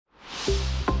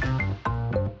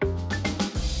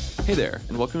Hey there,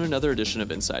 and welcome to another edition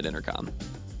of Inside Intercom.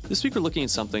 This week we're looking at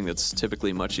something that's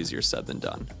typically much easier said than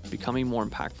done, becoming more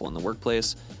impactful in the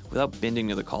workplace without bending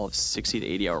to the call of 60 to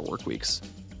 80-hour work weeks.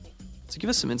 To give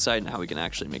us some insight into how we can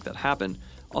actually make that happen,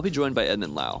 I'll be joined by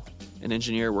Edmund Lau, an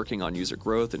engineer working on user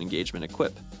growth and engagement at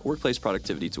Quip, a workplace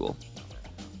productivity tool.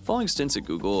 Following stints at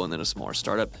Google and then a smaller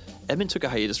startup, Edmund took a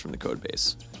hiatus from the code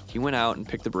base. He went out and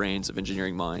picked the brains of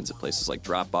engineering minds at places like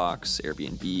Dropbox,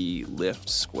 Airbnb, Lyft,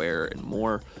 Square, and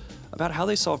more about how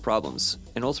they solve problems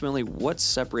and ultimately what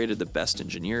separated the best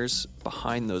engineers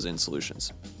behind those end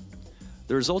solutions.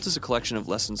 The result is a collection of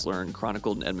lessons learned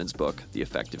chronicled in Edmund's book, The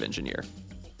Effective Engineer.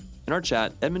 In our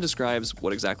chat, Edmund describes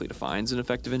what exactly defines an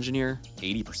effective engineer.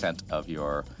 80% of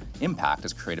your impact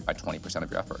is created by 20% of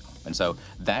your effort. And so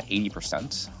that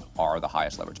 80% are the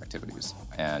highest leverage activities.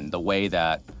 And the way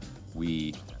that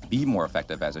we be more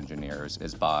effective as engineers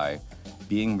is by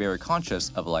being very conscious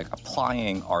of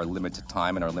applying our limited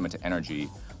time and our limited energy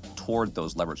toward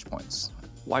those leverage points.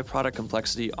 Why product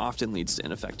complexity often leads to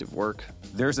ineffective work.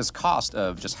 There's this cost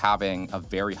of just having a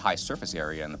very high surface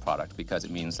area in the product because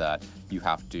it means that you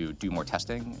have to do more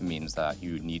testing. It means that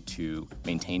you need to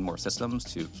maintain more systems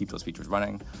to keep those features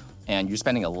running. And you're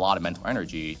spending a lot of mental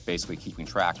energy basically keeping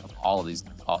track of all this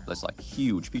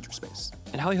huge feature space.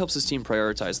 And how he helps his team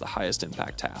prioritize the highest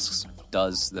impact tasks.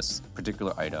 Does this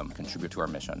particular item contribute to our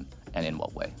mission, and in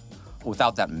what way?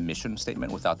 Without that mission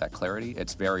statement, without that clarity,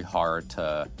 it's very hard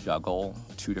to juggle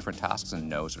two different tasks and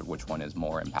know sort of which one is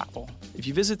more impactful. If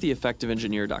you visit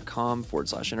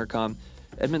theeffectiveengineer.com/intercom,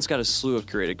 Edmund's got a slew of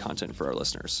curated content for our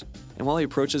listeners. And while he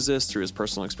approaches this through his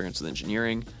personal experience with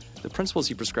engineering, the principles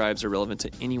he prescribes are relevant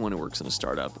to anyone who works in a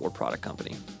startup or product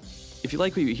company. If you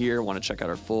like what you hear and want to check out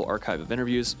our full archive of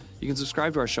interviews, you can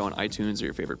subscribe to our show on iTunes or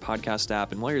your favorite podcast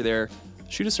app, and while you're there,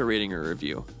 shoot us a rating or a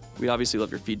review. We obviously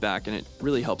love your feedback, and it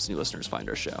really helps new listeners find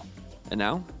our show. And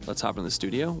now, let's hop in the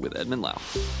studio with Edmund Lau.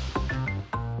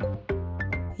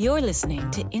 You're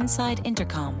listening to Inside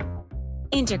Intercom.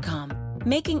 Intercom,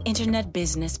 making internet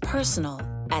business personal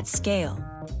at scale.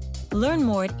 Learn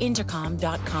more at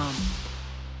intercom.com.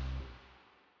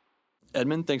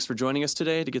 Edmund, thanks for joining us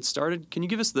today. To get started, can you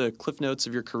give us the cliff notes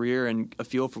of your career and a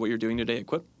feel for what you're doing today at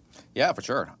Quip? Yeah, for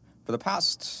sure. For the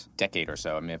past decade or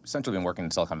so, I've essentially been working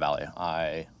in Silicon Valley.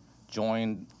 I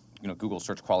joined Google's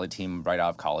search quality team right out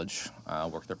of college,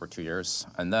 worked there for 2 years.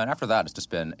 And then after that, it's just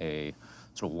been a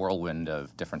sort of whirlwind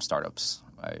of different startups.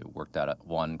 I worked at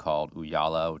one called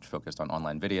Ooyala, which focused on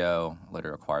online video,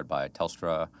 later acquired by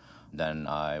Telstra. Then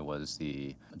I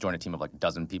joined a team of a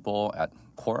dozen people at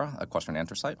Quora, a question and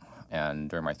answer site. And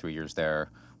during my 3 years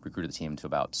there, recruited the team to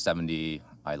about 70.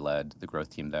 I led the growth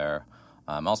team there.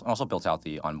 Also built out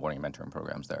the onboarding and mentoring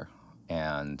programs there.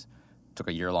 And took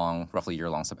a roughly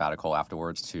year-long sabbatical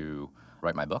afterwards to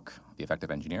write my book, The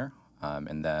Effective Engineer.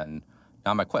 And then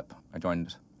now I'm at Quip. I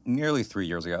joined nearly 3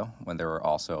 years ago when there were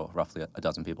also roughly a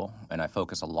dozen people. And I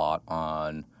focus a lot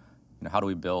on how do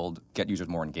we get users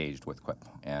more engaged with Quip?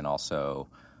 And also,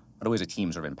 how do we as a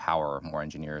team sort of empower more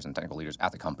engineers and technical leaders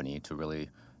at the company to really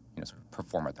sort of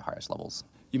perform at the highest levels?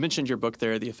 You mentioned your book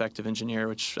there, The Effective Engineer,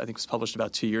 which I think was published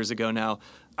about 2 years ago now.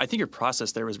 I think your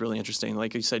process there was really interesting.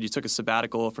 Like you said, you took a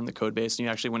sabbatical from the code base and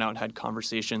you actually went out and had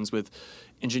conversations with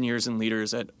engineers and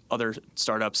leaders at other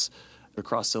startups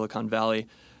across Silicon Valley.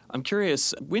 I'm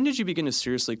curious, when did you begin to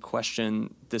seriously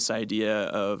question this idea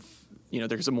of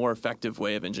there's a more effective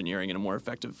way of engineering and a more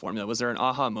effective formula? Was there an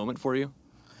aha moment for you?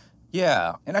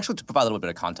 Yeah, and actually to provide a little bit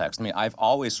of context, I've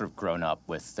always sort of grown up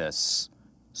with this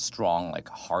strong,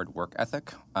 hard work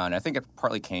ethic. And I think it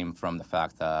partly came from the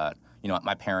fact that,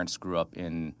 my parents grew up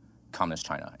in communist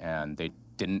China and they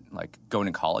didn't, going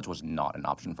to college was not an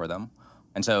option for them.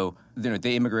 And so,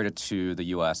 they immigrated to the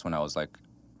U.S. when I was,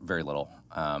 very little.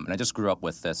 And I just grew up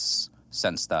with this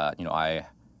sense that, I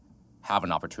have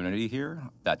an opportunity here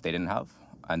that they didn't have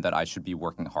and that I should be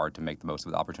working hard to make the most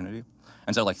of the opportunity.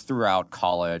 And so, throughout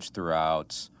college,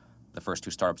 throughout the first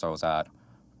two startups I was at,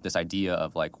 this idea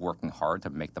of working hard to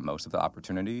make the most of the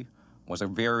opportunity was a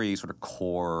very sort of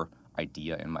core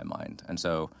idea in my mind. And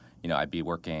so, I'd be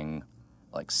working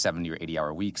 70 or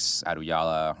 80-hour weeks at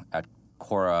Ooyala. At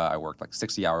Quora, I worked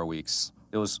 60-hour weeks.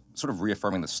 It was sort of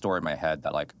reaffirming the story in my head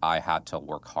that I had to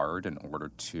work hard in order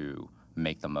to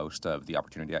make the most of the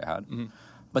opportunity I had. Mm-hmm.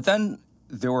 But then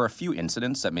there were a few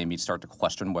incidents that made me start to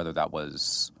question whether that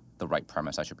was the right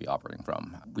premise I should be operating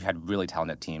from. We had really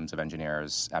talented teams of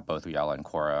engineers at both Ooyala and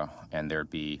Quora, and there'd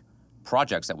be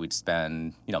projects that we'd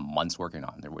spend months working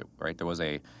on. There was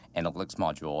a analytics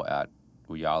module at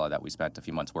Ooyala that we spent a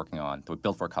few months working on that we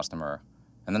built for a customer,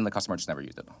 and then the customer just never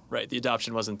used it. Right, the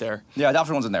adoption wasn't there. Yeah,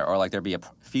 adoption wasn't there. Or like there'd be a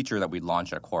feature that we'd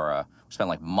launch at Quora, we spent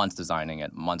like months designing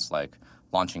it, months like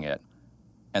launching it,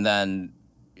 and then,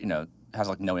 has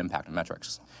like no impact on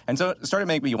metrics. And so it started to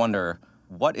make me wonder,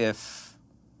 what if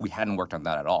we hadn't worked on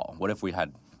that at all? What if we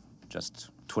had just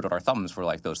twiddled our thumbs for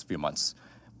like those few months?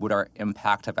 Would our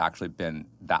impact have actually been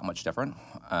that much different?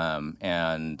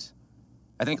 And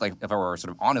I think like if I were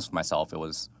sort of honest with myself, it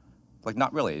was like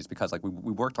not really. It's because like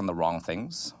we worked on the wrong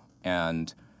things,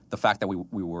 and the fact that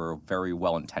we were very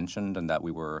well intentioned and that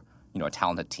we were a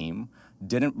talented team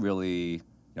didn't really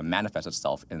manifest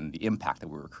itself in the impact that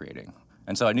we were creating.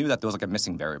 And so I knew that there was like a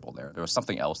missing variable there. There was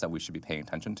something else that we should be paying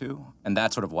attention to, and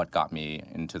that's sort of what got me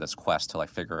into this quest to like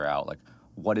figure out like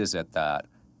what is it that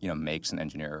makes an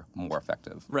engineer more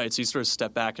effective. Right. So you sort of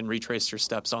step back and retrace your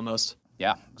steps almost.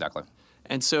 Yeah, exactly.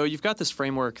 And so you've got this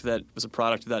framework that was a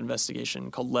product of that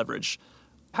investigation called Leverage.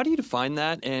 How do you define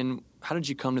that, and how did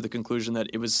you come to the conclusion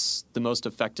that it was the most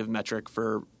effective metric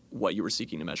for what you were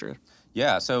seeking to measure?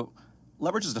 Yeah, so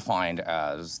leverage is defined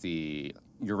as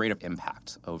your rate of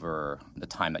impact over the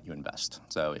time that you invest.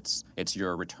 So it's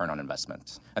your return on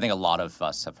investment. I think a lot of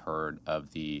us have heard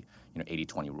of the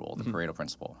 80-20 rule, the Pareto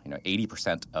principle.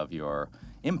 80% of your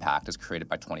impact is created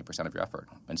by 20% of your effort.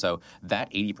 And so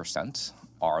that 80%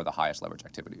 are the highest leverage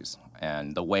activities.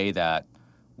 And the way that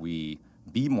we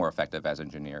be more effective as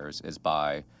engineers is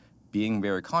by being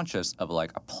very conscious of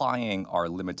like applying our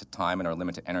limited time and our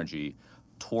limited energy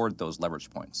toward those leverage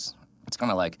points. It's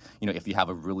kind of like, if you have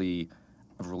a really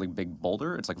big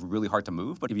boulder, it's like really hard to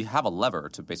move. But if you have a lever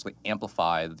to basically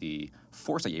amplify the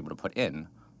force that you're able to put in,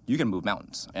 you can move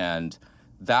mountains. And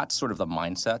that's sort of the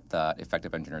mindset that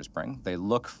effective engineers bring. They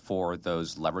look for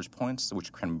those leverage points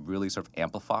which can really sort of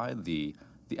amplify the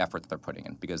effort that they're putting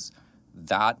in, because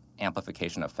that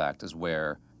amplification effect is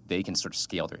where they can sort of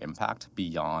scale their impact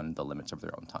beyond the limits of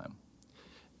their own time.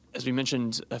 As we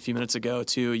mentioned a few minutes ago,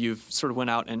 too, you've sort of went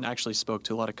out and actually spoke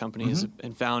to a lot of companies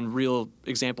and found real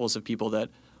examples of people that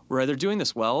were either doing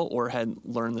this well or had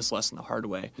learned this lesson the hard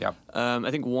way. Yeah.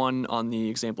 I think one on the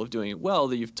example of doing it well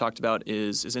that you've talked about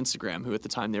is Instagram, who at the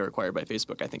time they were acquired by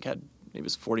Facebook, I think had maybe it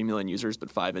was 40 million users,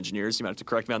 but 5 engineers. You might have to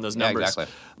correct me on those numbers. Yeah,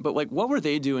 exactly. But like, what were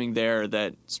they doing there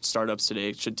that startups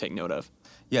today should take note of?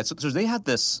 Yeah, so they had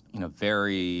this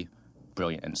very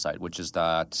brilliant insight, which is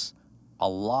that a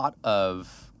lot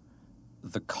of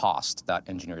the cost that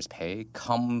engineers pay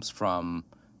comes from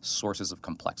sources of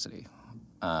complexity.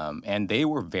 And they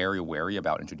were very wary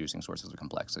about introducing sources of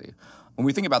complexity. When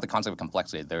we think about the concept of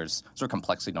complexity, there's sort of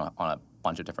complexity on a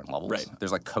bunch of different levels. Right.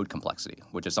 There's like code complexity,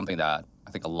 which is something that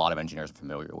I think a lot of engineers are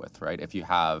familiar with, right? If you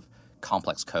have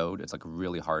complex code, it's like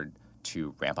really hard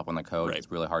to ramp up on the code. Right.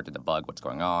 It's really hard to debug what's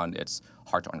going on. It's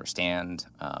hard to understand.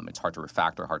 It's hard to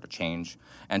refactor, hard to change.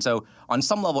 And so on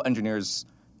some level, engineers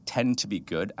tend to be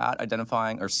good at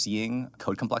identifying or seeing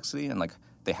code complexity, and like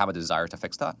they have a desire to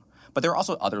fix that. But there are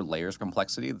also other layers of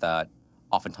complexity that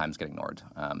oftentimes get ignored.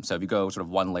 So if you go sort of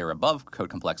one layer above code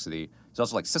complexity, there's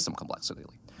also like system complexity.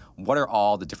 What are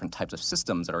all the different types of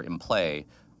systems that are in play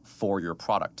for your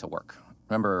product to work?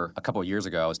 Remember a couple of years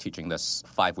ago, I was teaching this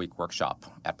 5-week workshop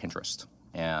at Pinterest.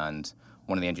 And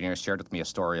one of the engineers shared with me a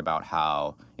story about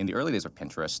how in the early days of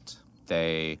Pinterest,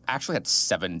 they actually had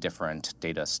 7 different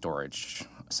data storage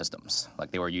systems.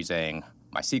 Like they were using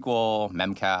MySQL,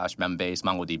 Memcache, Membase,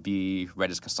 MongoDB,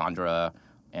 Redis Cassandra,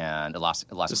 and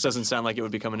Elasticsearch. This doesn't sound like it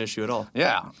would become an issue at all.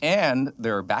 Yeah, and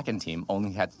their backend team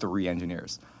only had 3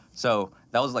 engineers. So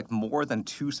that was like more than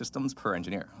 2 systems per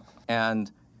engineer.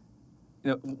 And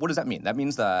what does that mean? That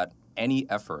means that any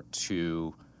effort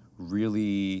to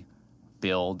really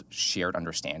build shared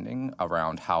understanding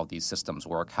around how these systems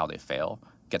work, how they fail,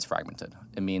 gets fragmented.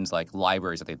 It means like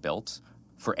libraries that they built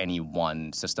for any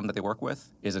one system that they work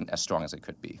with isn't as strong as it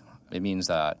could be. It means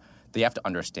that they have to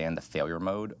understand the failure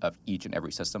mode of each and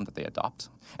every system that they adopt.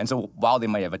 And so while they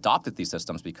might have adopted these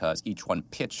systems because each one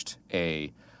pitched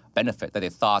a benefit that they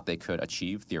thought they could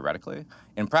achieve theoretically,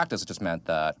 in practice it just meant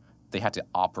that they had to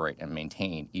operate and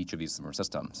maintain each of these different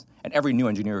systems. And every new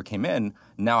engineer who came in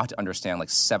now had to understand like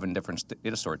 7 different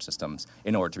data storage systems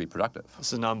in order to be productive.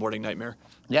 This is an onboarding nightmare.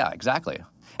 Yeah, exactly.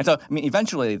 And so,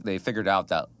 eventually they figured out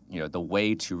that the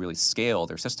way to really scale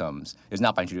their systems is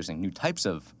not by introducing new types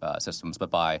of systems, but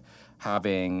by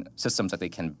having systems that they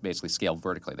can basically scale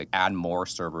vertically. They add more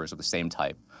servers of the same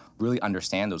type, really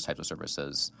understand those types of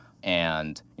services,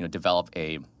 and develop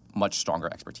a much stronger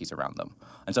expertise around them.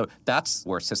 And so that's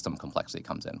where system complexity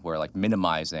comes in, where like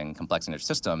minimizing complexity in their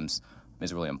systems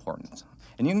is really important.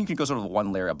 And you can go sort of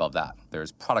one layer above that.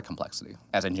 There's product complexity.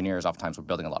 As engineers, oftentimes we're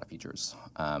building a lot of features,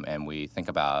 and we think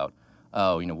about,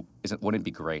 wouldn't it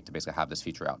be great to basically have this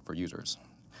feature out for users?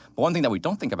 But one thing that we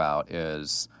don't think about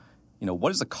is,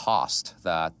 what is the cost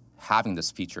that having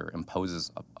this feature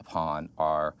imposes upon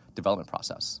our development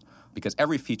process? Because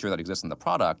every feature that exists in the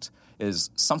product is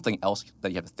something else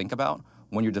that you have to think about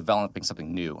when you're developing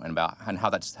something new and how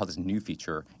this new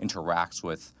feature interacts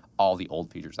with all the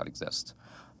old features that exist.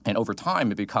 And over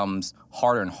time, it becomes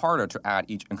harder and harder to add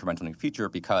each incremental new feature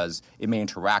because it may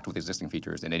interact with existing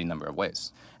features in any number of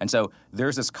ways. And so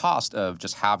there's this cost of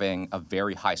just having a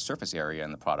very high surface area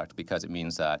in the product because it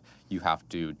means that you have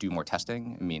to do more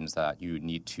testing. It means that you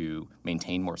need to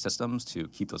maintain more systems to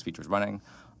keep those features running.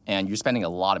 And you're spending a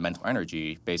lot of mental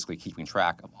energy basically keeping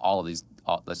track of all of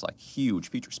this like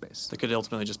huge feature space. That could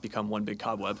ultimately just become one big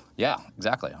cobweb. Yeah,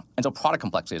 exactly. And so product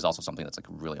complexity is also something that's like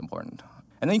really important.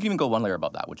 And then you can even go one layer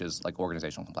above that, which is like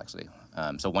organizational complexity.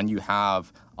 So when you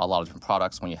have a lot of different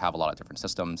products, when you have a lot of different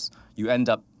systems, you end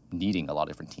up needing a lot of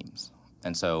different teams.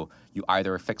 And so you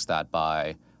either fix that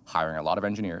by hiring a lot of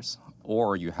engineers,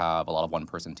 or you have a lot of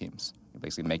one-person teams. You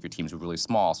basically make your teams really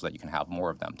small so that you can have more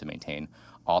of them to maintain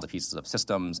all the pieces of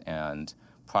systems and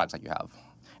products that you have.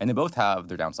 And they both have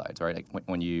their downsides, right? Like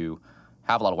when you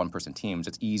have a lot of one-person teams,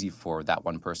 it's easy for that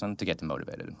one person to get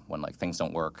demotivated. When like things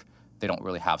don't work, they don't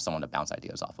really have someone to bounce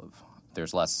ideas off of.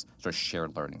 There's less sort of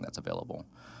shared learning that's available.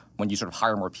 When you sort of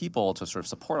hire more people to sort of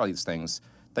support all these things,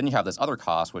 then you have this other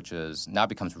cost, which is now it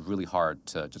becomes really hard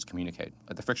to just communicate.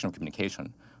 Like the friction of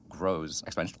communication grows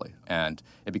exponentially, and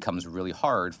it becomes really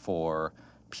hard for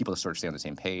people to sort of stay on the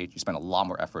same page. You spend a lot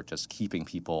more effort just keeping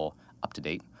people up to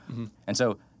date. Mm-hmm. And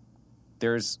so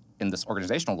there's, in this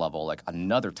organizational level, like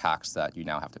another tax that you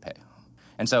now have to pay.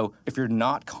 And so if you're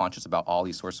not conscious about all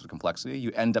these sources of complexity,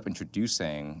 you end up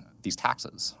introducing these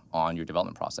taxes on your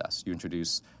development process. You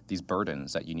introduce these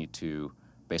burdens that you need to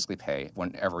basically pay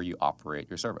whenever you operate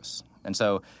your service. And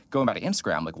so going back to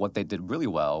Instagram, like what they did really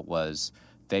well was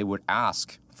they would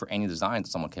ask for any design that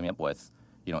someone came up with,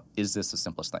 is this the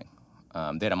simplest thing?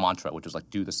 They had a mantra, which was like,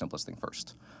 do the simplest thing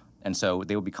first. And so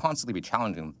they would be constantly be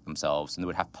challenging themselves, and they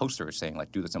would have posters saying,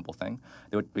 like, do the simple thing.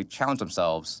 They would be challenge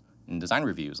themselves in design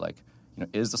reviews, like,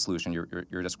 is the solution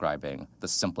you're describing the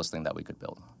simplest thing that we could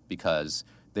build? Because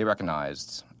they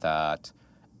recognized that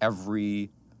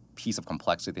every piece of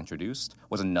complexity they introduced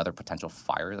was another potential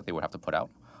fire that they would have to put out.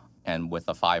 And with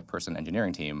a 5-person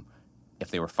engineering team, if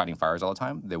they were fighting fires all the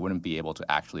time, they wouldn't be able to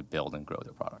actually build and grow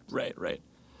their product. Right.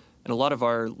 And a lot of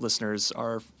our listeners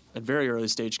are at very early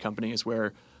stage companies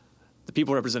where the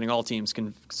people representing all teams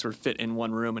can sort of fit in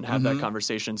one room and have that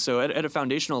conversation. So at a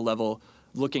foundational level,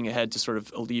 looking ahead to sort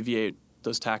of alleviate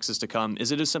those taxes to come,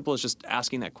 is it as simple as just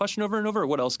asking that question over and over, or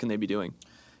what else can they be doing?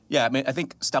 Yeah, I mean, I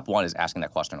think step one is asking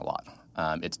that question a lot.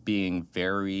 It's being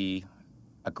very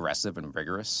aggressive and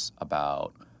rigorous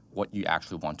about what you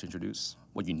actually want to introduce,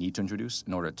 what you need to introduce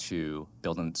in order to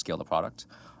build and scale the product.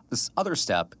 This other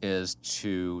step is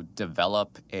to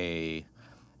develop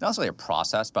not necessarily a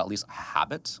process, but at least a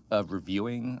habit of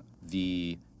reviewing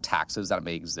the taxes that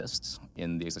may exist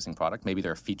in the existing product. Maybe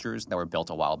there are features that were built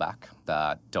a while back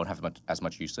that don't have as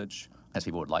much usage as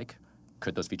people would like.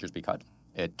 Could those features be cut?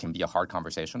 It can be a hard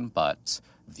conversation, but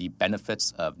the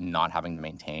benefits of not having to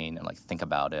maintain and think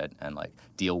about it and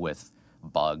deal with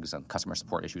bugs and customer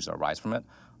support issues that arise from it,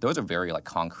 those are very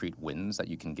concrete wins that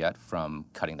you can get from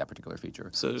cutting that particular feature.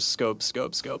 So scope.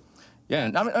 Yeah,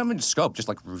 and I mean scope, just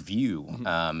review.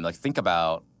 Think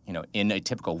about, in a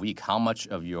typical week, how much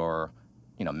of your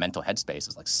mental headspace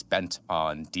is spent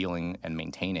on dealing and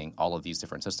maintaining all of these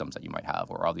different systems that you might have,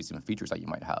 or all these different features that you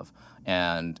might have,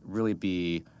 and really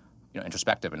be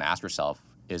introspective and ask yourself,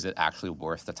 is it actually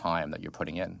worth the time that you're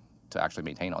putting in to actually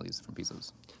maintain all these different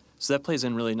pieces? So that plays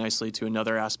in really nicely to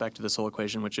another aspect of this whole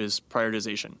equation, which is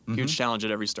prioritization. Huge challenge at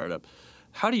every startup.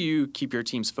 How do you keep your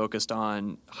teams focused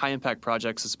on high-impact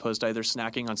projects as opposed to either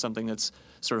snacking on something that's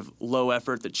sort of low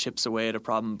effort that chips away at a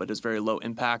problem but is very low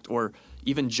impact, or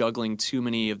even juggling too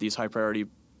many of these high-priority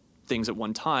things at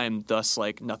one time, thus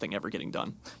nothing ever getting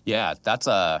done? Yeah, it's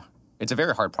a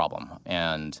very hard problem.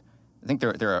 And I think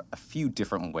there are a few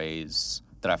different ways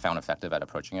that I found effective at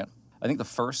approaching it. I think the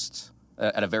first,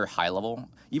 at a very high level,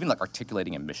 even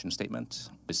articulating a mission statement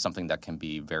is something that can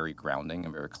be very grounding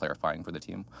and very clarifying for the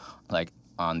team.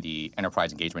 On the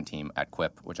enterprise engagement team at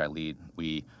Quip, which I lead,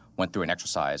 we went through an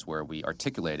exercise where we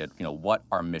articulated, what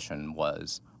our mission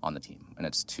was on the team. And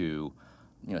it's to,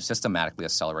 systematically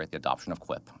accelerate the adoption of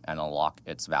Quip and unlock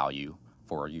its value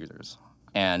for our users.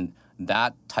 And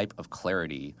that type of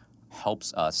clarity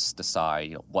helps us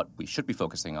decide, what we should be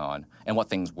focusing on and what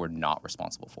things we're not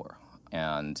responsible for.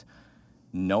 And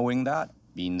knowing that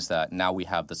means that now we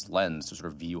have this lens to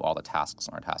sort of view all the tasks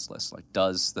on our task list.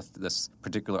 Does this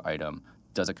particular item,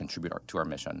 does it contribute to our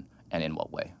mission, and in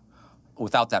what way?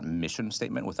 without that mission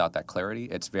statement, without that clarity,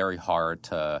 it's very hard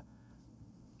to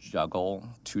juggle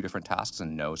two different tasks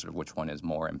and know sort of which one is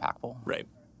more impactful. Right.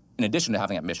 In addition to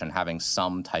having that mission, having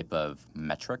some type of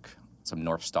metric, some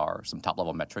North Star, some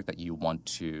top-level metric that you want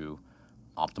to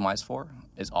optimize for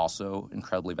is also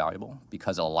incredibly valuable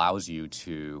because it allows you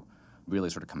to really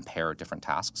sort of compare different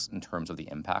tasks in terms of the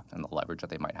impact and the leverage that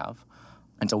they might have.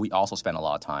 And so we also spend a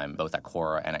lot of time, both at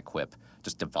Quora and at Quip,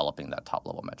 just developing that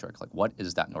top-level metric. Like, what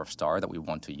is that North Star that we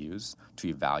want to use to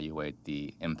evaluate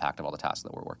the impact of all the tasks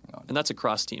that we're working on? And that's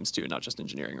across teams, too, not just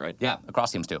engineering, right? Yeah,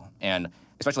 across teams, too. And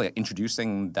especially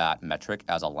introducing that metric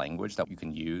as a language that you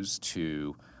can use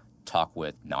to talk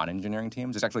with non-engineering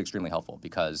teams is actually extremely helpful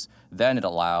because then it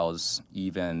allows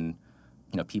even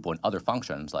people in other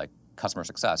functions like customer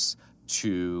success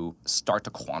to start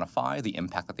to quantify the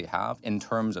impact that they have in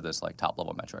terms of this like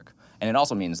top-level metric. And it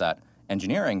also means that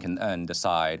engineering can then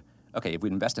decide, okay, if we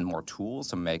invest in more tools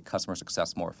to make customer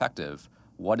success more effective,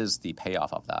 what is the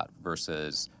payoff of that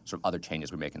versus sort of other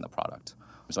changes we make in the product?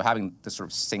 So having this sort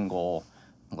of single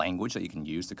language that you can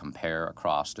use to compare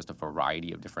across just a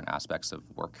variety of different aspects of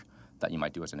work that you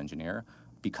might do as an engineer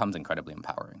becomes incredibly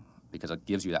empowering because it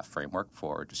gives you that framework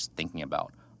for just thinking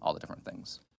about all the different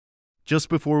things. Just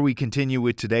before we continue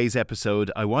with today's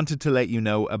episode, I wanted to let you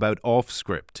know about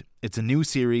Offscript. It's a new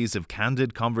series of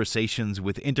candid conversations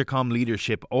with Intercom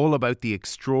leadership all about the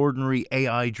extraordinary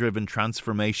AI-driven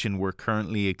transformation we're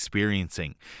currently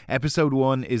experiencing. Episode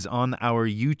 1 is on our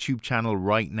YouTube channel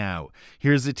right now.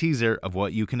 Here's a teaser of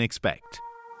what you can expect.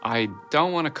 I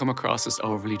don't want to come across as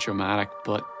overly dramatic,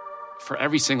 but for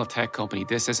every single tech company,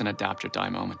 this is an adapt or die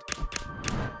moment.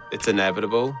 It's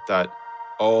inevitable that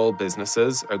all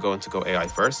businesses are going to go AI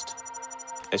first.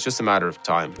 It's just a matter of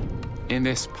time. In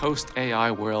this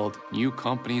post-AI world, new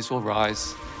companies will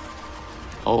rise,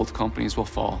 old companies will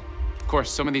fall. Of course,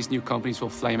 some of these new companies will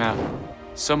flame out.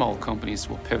 Some old companies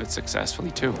will pivot successfully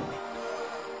too.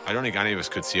 I don't think any of us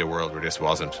could see a world where this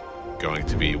wasn't going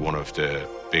to be one of the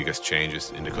biggest changes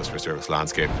in the customer service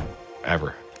landscape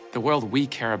ever. The world we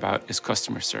care about is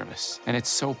customer service, and it's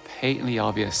so patently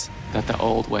obvious that the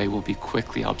old way will be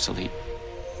quickly obsolete.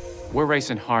 We're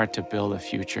racing hard to build a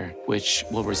future which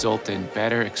will result in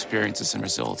better experiences and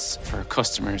results for our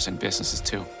customers and businesses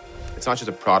too. It's not just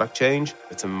a product change,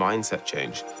 it's a mindset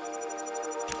change.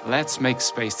 Let's make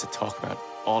space to talk about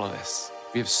all of this.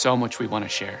 We have so much we want to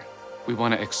share. We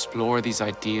want to explore these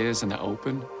ideas in the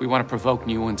open. We want to provoke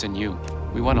new ones in you.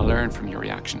 We want to learn from your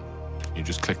reaction. You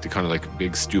just click the kind of like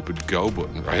big stupid go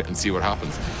button, right, and see what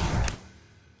happens.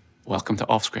 Welcome to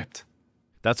Offscript.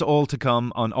 That's all to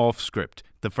come on Offscript.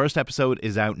 The first episode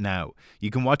is out now.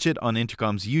 You can watch it on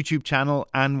Intercom's YouTube channel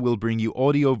and we'll bring you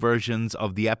audio versions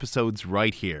of the episodes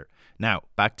right here. Now,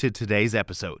 back to today's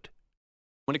episode.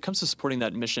 When it comes to supporting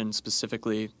that mission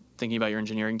specifically, thinking about your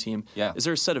engineering team, is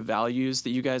there a set of values that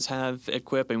you guys have at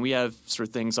Quip? And we have sort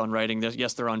of things on writing that,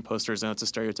 yes, they're on posters and it's a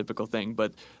stereotypical thing,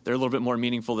 but they're a little bit more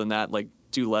meaningful than that, like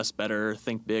do less better,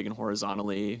 think big and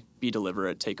horizontally, be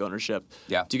deliberate, take ownership.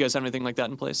 Yeah. Do you guys have anything like that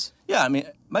in place? Yeah, I mean,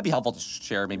 it might be helpful to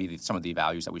share maybe some of the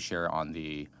values that we share on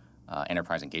the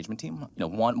enterprise engagement team.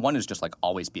 One is just like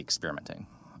always be experimenting.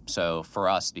 So for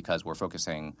us, because we're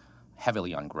focusing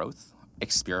heavily on growth,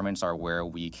 experiments are where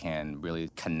we can really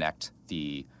connect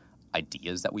the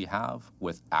ideas that we have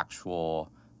with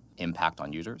actual impact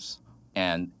on users.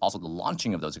 And also the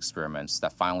launching of those experiments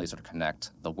that finally sort of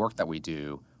connect the work that we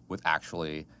do with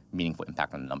actually meaningful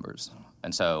impact on the numbers.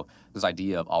 And so this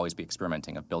idea of always be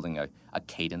experimenting, of building a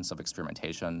cadence of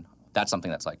experimentation, that's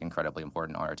something that's like incredibly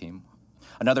important on our team.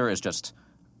 Another is just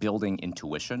building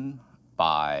intuition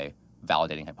by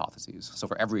validating hypotheses. So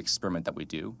for every experiment that we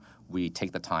do, we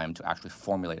take the time to actually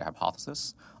formulate a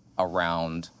hypothesis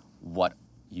around what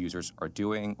users are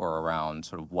doing or around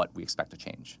sort of what we expect to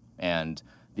change. And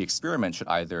the experiment should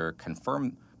either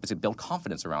confirm, build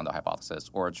confidence around the hypothesis,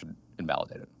 or it should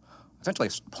invalidate it. Essentially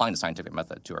applying the scientific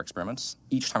method to our experiments.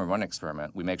 Each time we run an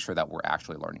experiment, we make sure that we're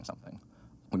actually learning something.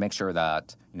 We make sure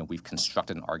that we've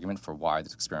constructed an argument for why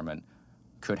this experiment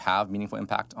could have meaningful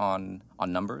impact on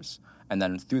numbers. And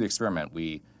then through the experiment,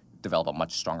 we develop a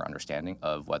much stronger understanding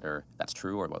of whether that's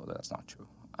true or whether that's not true.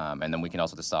 And then we can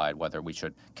also decide whether we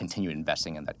should continue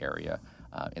investing in that area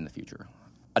in the future.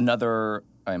 Another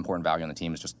important value on the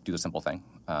team is just do the simple thing,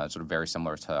 sort of very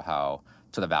similar to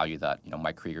the value that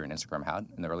Mike Krieger and Instagram had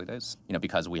in the early days.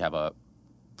 Because we have a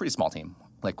pretty small team.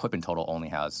 Like Quip in total only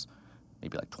has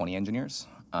maybe like 20 engineers.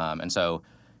 And so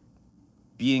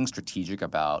being strategic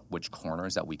about which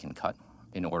corners that we can cut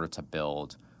in order to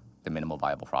build the minimal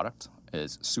viable product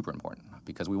is super important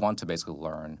because we want to basically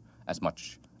learn as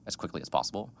much as quickly as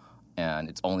possible. And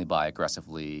it's only by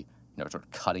aggressively sort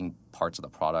of cutting parts of the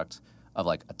product of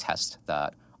like a test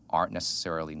that aren't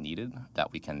necessarily needed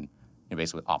that we can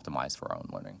basically optimize for our own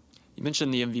learning. You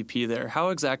mentioned the MVP there. How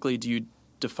exactly do you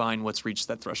define what's reached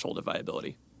that threshold of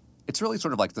viability? It's really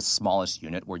sort of like the smallest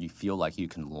unit where you feel like you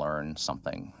can learn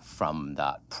something from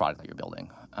that product that you're building.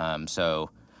 So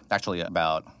actually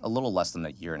about a little less than a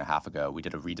year and a half ago, we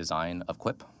did a redesign of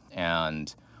Quip.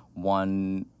 And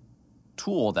one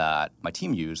tool that my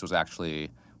team used was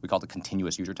actually, we called it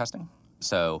continuous user testing.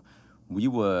 So we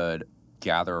would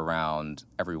gather around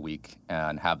every week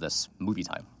and have this movie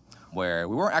time where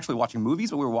we weren't actually watching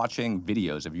movies, but we were watching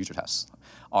videos of user tests.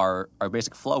 Our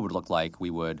basic flow would look like we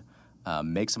would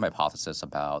make some hypothesis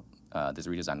about this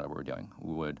redesign that we were doing.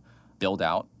 We would build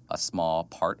out a small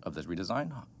part of this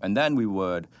redesign, and then we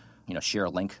would share a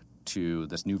link to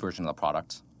this new version of the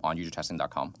product on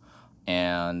usertesting.com.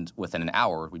 And within an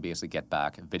hour, we basically get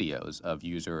back videos of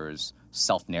users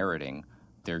self-narrating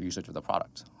their usage of the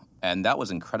product. And that was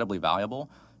incredibly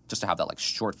valuable just to have that like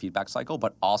short feedback cycle,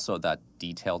 but also that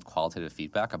detailed qualitative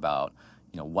feedback about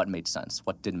what made sense,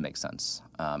 what didn't make sense,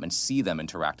 and see them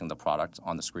interacting with the product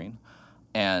on the screen.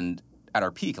 And at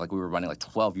our peak, like we were running like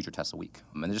 12 user tests a week.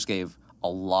 And it just gave a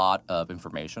lot of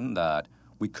information that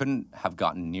we couldn't have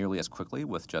gotten nearly as quickly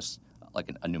with just like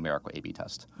a numerical A/B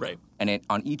test. Right. And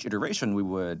on each iteration, we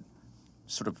would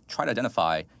sort of try to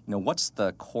identify, what's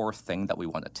the core thing that we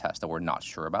want to test that we're not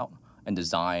sure about, and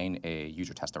design a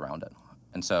user test around it.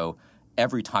 And so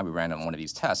every time we ran on one of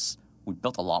these tests, we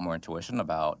built a lot more intuition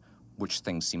about which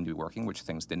things seemed to be working, which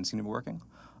things didn't seem to be working.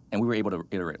 And we were able to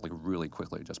iterate like really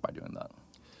quickly just by doing that.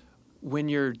 When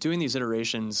you're doing these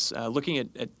iterations, looking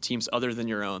at teams other than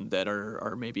your own that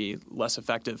are maybe less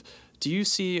effective, do you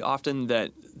see often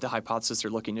that the hypothesis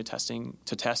they're looking to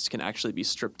test can actually be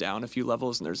stripped down a few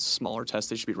levels, and there's smaller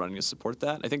tests they should be running to support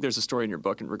that? I think there's a story in your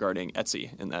book regarding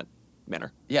Etsy in that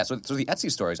manner. Yeah, so the Etsy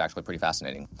story is actually pretty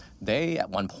fascinating. They, at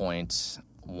one point,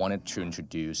 wanted to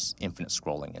introduce infinite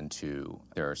scrolling into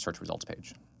their search results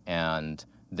page. And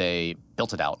they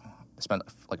built it out. They spent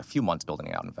like a few months building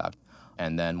it out, in fact.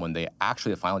 And then when they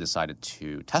actually finally decided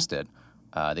to test it,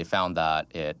 they found that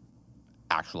it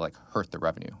actually like hurt their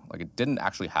revenue. Like it didn't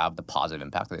actually have the positive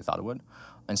impact that they thought it would.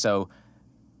 And so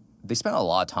they spent a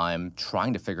lot of time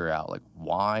trying to figure out like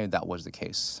why that was the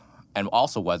case, and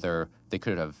also whether they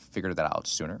could have figured that out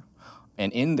sooner.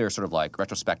 And in their sort of like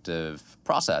retrospective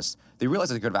process, they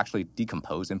realized that they could have actually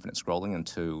decomposed infinite scrolling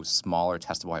into smaller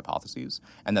testable hypotheses,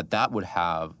 and that would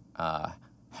have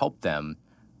helped them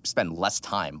spend less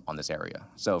time on this area.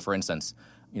 So for instance,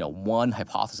 one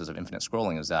hypothesis of infinite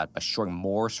scrolling is that by showing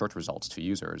more search results to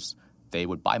users, they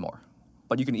would buy more.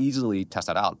 But you can easily test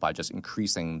that out by just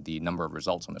increasing the number of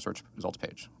results on the search results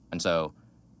page. And so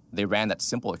they ran that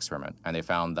simple experiment, and they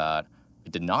found that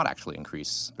it did not actually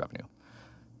increase revenue.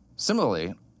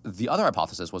 Similarly, the other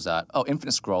hypothesis was that,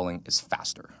 infinite scrolling is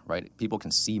faster, right? People can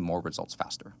see more results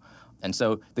faster. And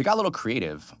so they got a little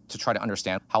creative to try to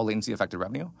understand how latency affected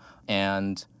revenue.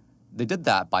 And they did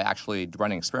that by actually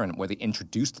running an experiment where they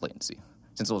introduced latency.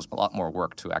 Since it was a lot more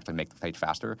work to actually make the page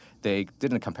faster, they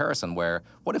did a comparison where,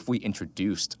 what if we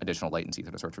introduced additional latency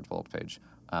to the search results page?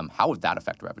 How would that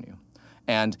affect revenue?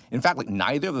 And in fact, like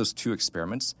neither of those two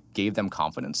experiments gave them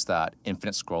confidence that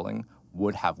infinite scrolling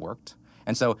would have worked.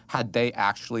 And so had they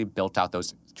actually built out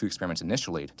those two experiments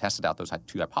initially, tested out those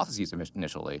two hypotheses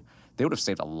initially, they would have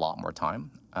saved a lot more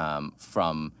time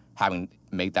from having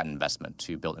made that investment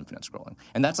to build infinite scrolling.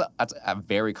 And that's a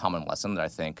very common lesson that I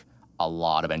think a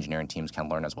lot of engineering teams can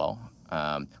learn as well.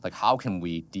 Like how can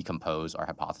we decompose our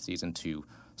hypotheses into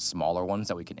smaller ones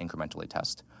that we can incrementally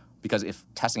test? Because if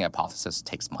testing a hypothesis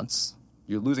takes months,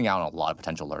 you're losing out on a lot of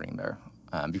potential learning there.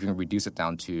 If you can reduce it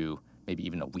down to maybe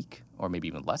even a week or maybe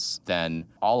even less, then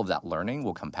all of that learning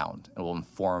will compound and will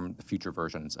inform the future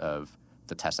versions of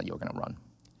the test that you're going to run.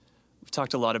 We've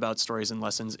talked a lot about stories and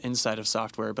lessons inside of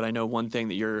software, but I know one thing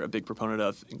that you're a big proponent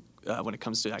of when it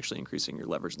comes to actually increasing your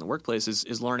leverage in the workplace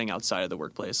is learning outside of the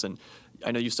workplace. And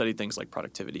I know you studied things like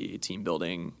productivity, team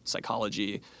building,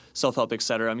 psychology, self-help, et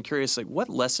cetera. I'm curious, like what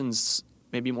lessons,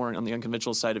 maybe more on the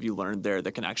unconventional side, have you learned there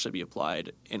that can actually be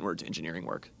applied inward to engineering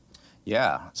work?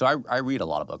 Yeah. So I read a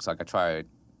lot of books. Like I try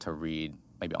to read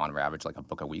maybe on average like a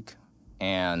book a week.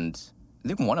 And I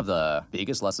think one of the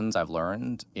biggest lessons I've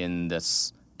learned in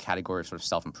this category of sort of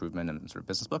self-improvement and sort of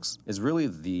business books is really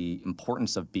the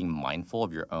importance of being mindful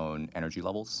of your own energy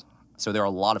levels. So there are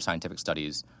a lot of scientific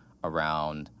studies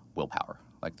around willpower,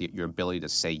 like your ability to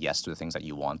say yes to the things that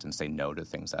you want and say no to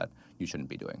things that you shouldn't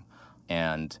be doing.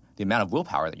 And the amount of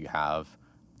willpower that you have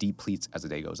depletes as the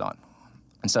day goes on.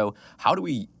 And so how do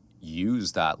we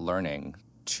use that learning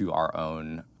to our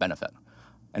own benefit?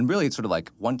 And really, it's sort of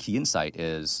like one key insight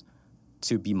is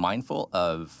to be mindful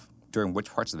of during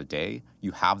which parts of the day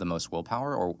you have the most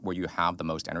willpower or where you have the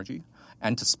most energy,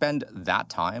 and to spend that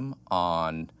time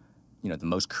on the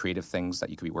most creative things that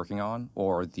you could be working on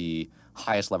or the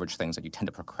highest leverage things that you tend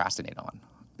to procrastinate on.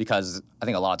 Because I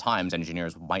think a lot of times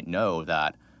engineers might know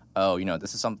that,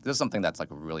 this is something that's like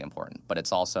really important, but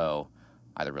it's also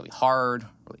either really hard,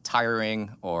 really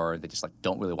tiring, or they just like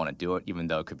don't really want to do it, even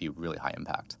though it could be really high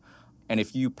impact. And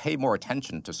if you pay more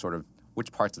attention to sort of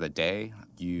which parts of the day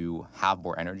you have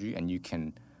more energy and you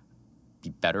can be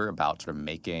better about sort of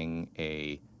making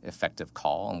a effective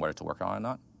call on whether to work on or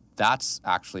not, that's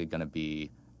actually going to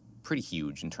be pretty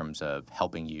huge in terms of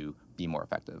helping you be more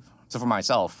effective. So for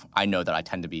myself, I know that I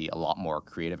tend to be a lot more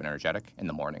creative and energetic in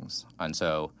the mornings. And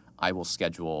so I will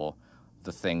schedule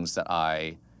the things that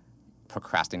I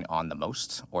procrastinate on the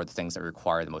most or the things that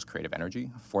require the most creative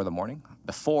energy for the morning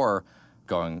before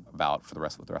going about for the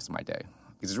rest of my day.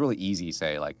 Because it's really easy,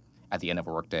 say, like at the end of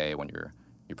a workday when you're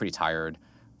pretty tired,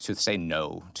 to say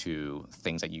no to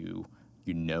things that you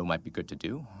know might be good to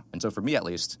do. And so for me, at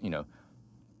least,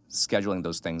 scheduling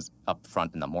those things up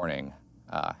front in the morning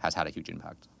has had a huge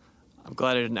impact. I'm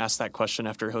glad I didn't ask that question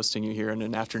after hosting you here in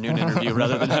an afternoon interview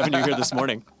rather than having you here this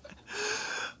morning.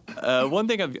 One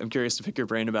thing I'm curious to pick your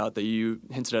brain about that you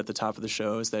hinted at the top of the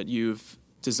show is that you've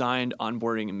designed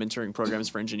onboarding and mentoring programs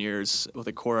for engineers with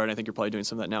Quora, and I think you're probably doing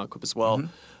some of that now at Quip as well. Mm-hmm.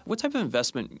 What type of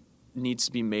investment needs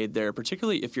to be made there,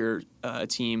 particularly if you're a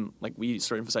team, like we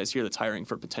sort of emphasize here, that's hiring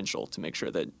for potential to make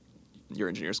sure that your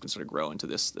engineers can sort of grow into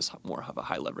this more of a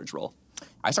high leverage role?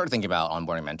 I started thinking about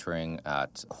onboarding mentoring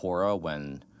at Quora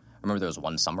when I remember there was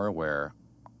one summer where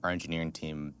our engineering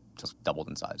team just doubled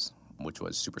in size, which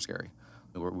was super scary.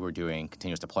 We were doing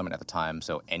continuous deployment at the time,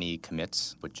 so any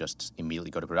commits would just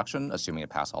immediately go to production, assuming it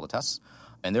passed all the tests.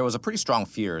 And there was a pretty strong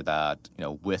fear that,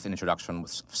 with an introduction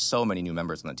with so many new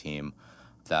members on the team,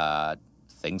 that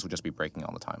things would just be breaking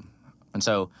all the time. And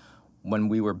so when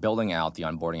we were building out the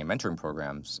onboarding and mentoring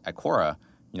programs at Quora,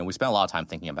 we spent a lot of time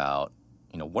thinking about,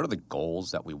 what are the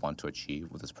goals that we want to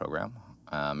achieve with this program,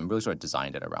 and really sort of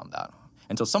designed it around that.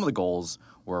 And so some of the goals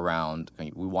were around,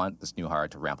 we want this new hire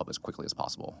to ramp up as quickly as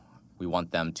possible. We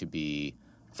want them to be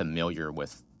familiar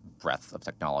with breadth of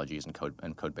technologies and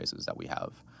code bases that we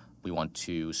have. We want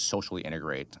to socially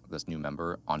integrate this new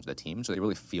member onto the team so they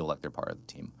really feel like they're part of the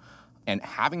team. And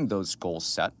having those goals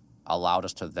set allowed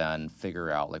us to then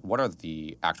figure out, what are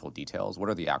the actual details, what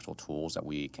are the actual tools that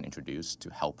we can introduce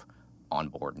to help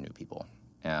onboard new people.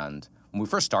 And when we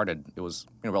first started, it was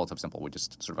relatively simple. We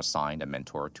just sort of assigned a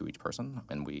mentor to each person,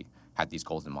 and we had these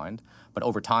goals in mind. But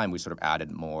over time, we sort of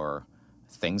added more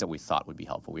things that we thought would be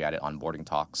helpful. We added onboarding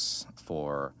talks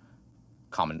for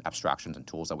common abstractions and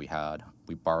tools that we had.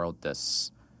 We borrowed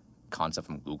this concept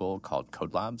from Google called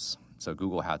Code Labs. So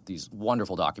Google had these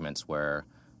wonderful documents where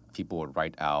people would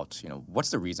write out,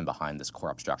 what's the reason behind this core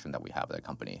abstraction that we have at the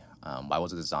company? Why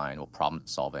was it designed? What problem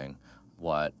it's solving?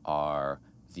 What are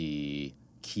the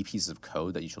key pieces of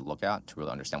code that you should look at to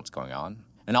really understand what's going on?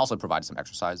 And also provide some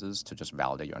exercises to just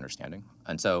validate your understanding.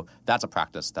 And so that's a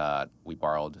practice that we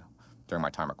borrowed during my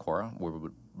time at Quora, where we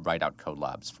would write out code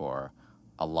labs for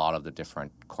a lot of the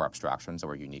different core abstractions that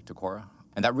were unique to Quora.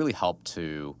 And that really helped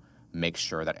to make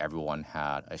sure that everyone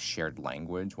had a shared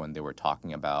language when they were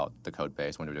talking about the code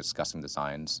base, when they were discussing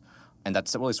designs. And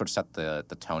that's really sort of set the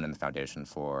tone and the foundation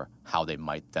for how they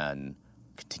might then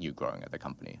continue growing at the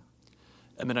company.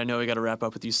 Edmund, I know we got to wrap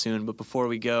up with you soon, but before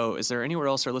we go, is there anywhere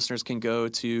else our listeners can go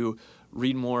to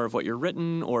read more of what you're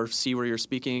written or see where you're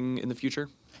speaking in the future?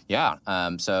 Yeah.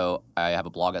 So I have a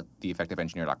blog at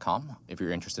theeffectiveengineer.com. If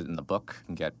you're interested in the book, you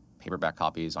can get paperback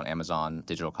copies on Amazon,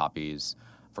 digital copies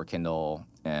for Kindle,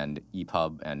 and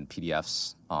EPUB and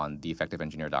PDFs on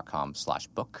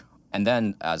theeffectiveengineer.com/book. And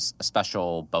then as a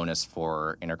special bonus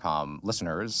for Intercom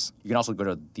listeners, you can also go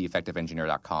to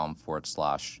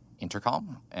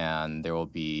theeffectiveengineer.com/intercom, and there will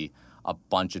be a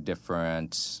bunch of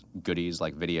different goodies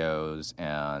like videos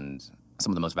and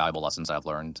some of the most valuable lessons I've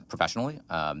learned professionally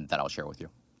that I'll share with you.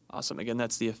 Awesome. Again,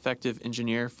 that's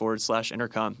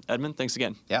theeffectiveengineer.com/intercom. Edmund, thanks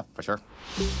again. Yeah, for sure.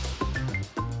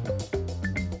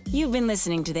 You've been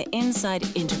listening to the Inside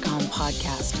Intercom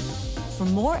podcast. For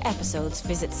more episodes,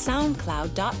 visit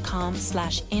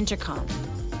soundcloud.com/intercom.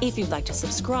 If you'd like to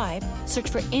subscribe, search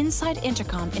for Inside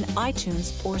Intercom in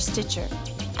iTunes or Stitcher.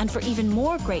 And for even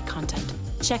more great content,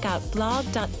 check out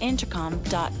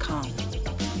blog.intercom.com.